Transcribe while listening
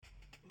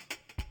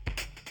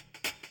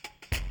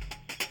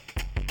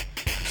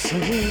So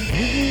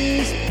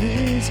please,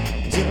 please,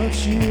 don't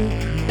you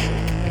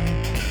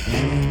cry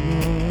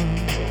anymore.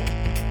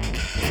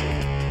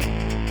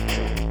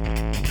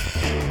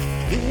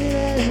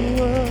 The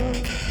world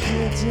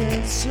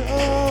getting so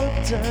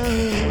down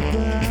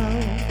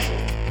about.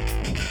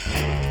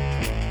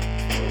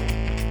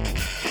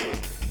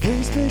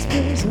 Please,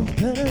 I'm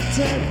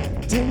penitent.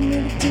 Didn't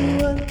mean to do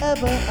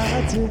whatever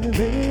I did.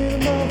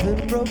 Maybe more than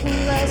broken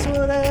glass,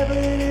 whatever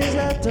it is,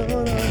 I don't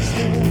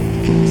understand.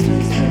 Please,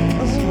 all time.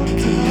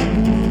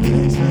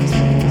 Please, all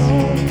time.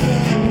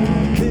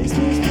 Please, all time. Please,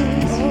 all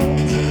time.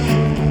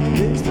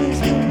 Please, all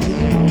time.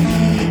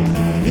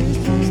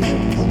 Please, all time.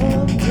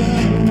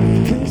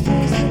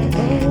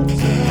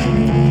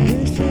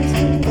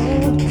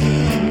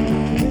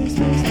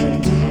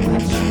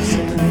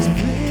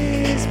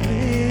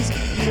 Please,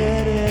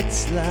 let it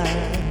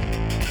slide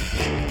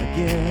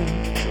again.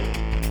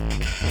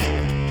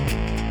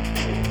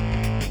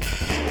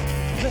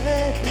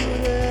 Make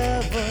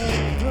whatever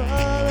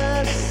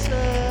promises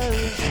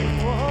you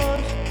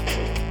want.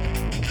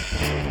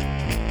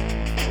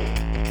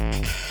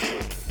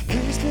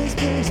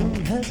 Please, I'm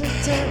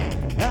hesitant.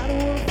 I don't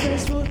wanna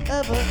face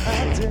whatever I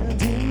did.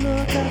 Didn't know I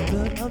got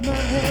blood on my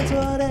hands.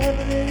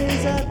 Whatever it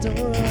is, I don't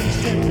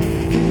understand.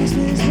 Please,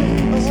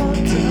 all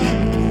time.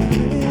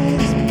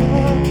 Please,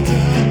 all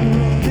time.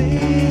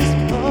 Please,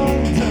 all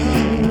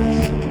time.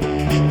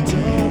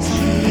 Don't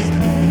choose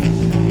me.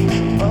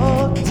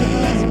 All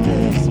time,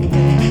 please,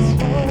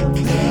 all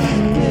time,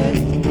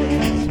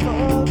 please,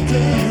 all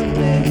time,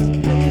 please,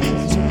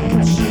 don't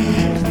choose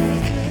me.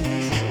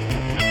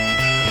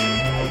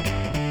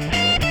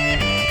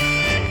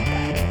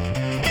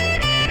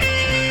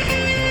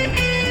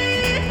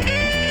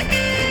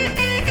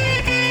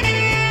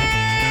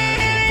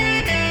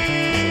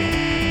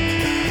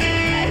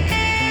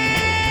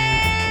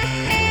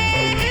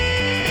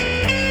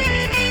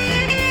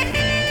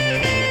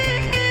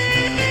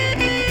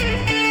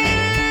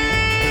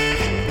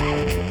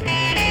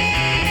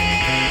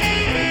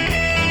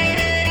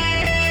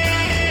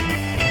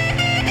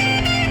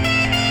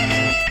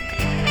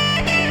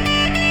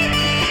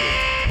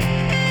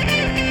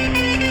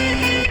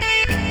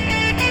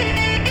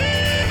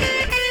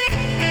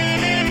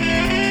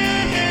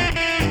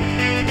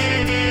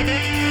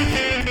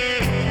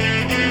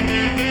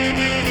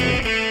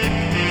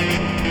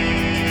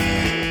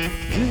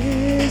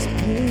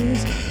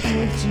 Please,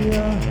 put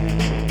your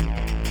hand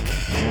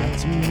out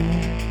to me.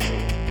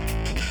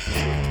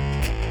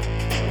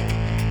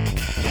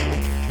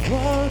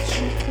 Won't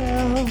you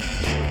help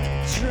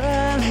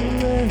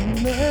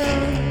drowning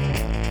men?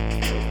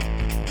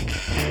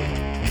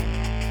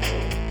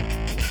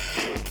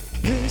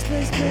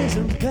 Please,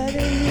 I'm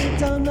begging you.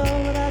 Don't know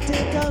what I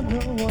did, don't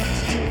know what to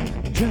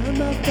do. Try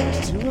my best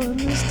to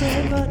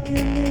understand, but in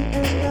the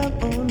end I'm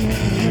only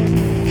man.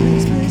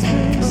 Please,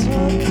 hold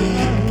on.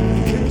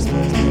 Please,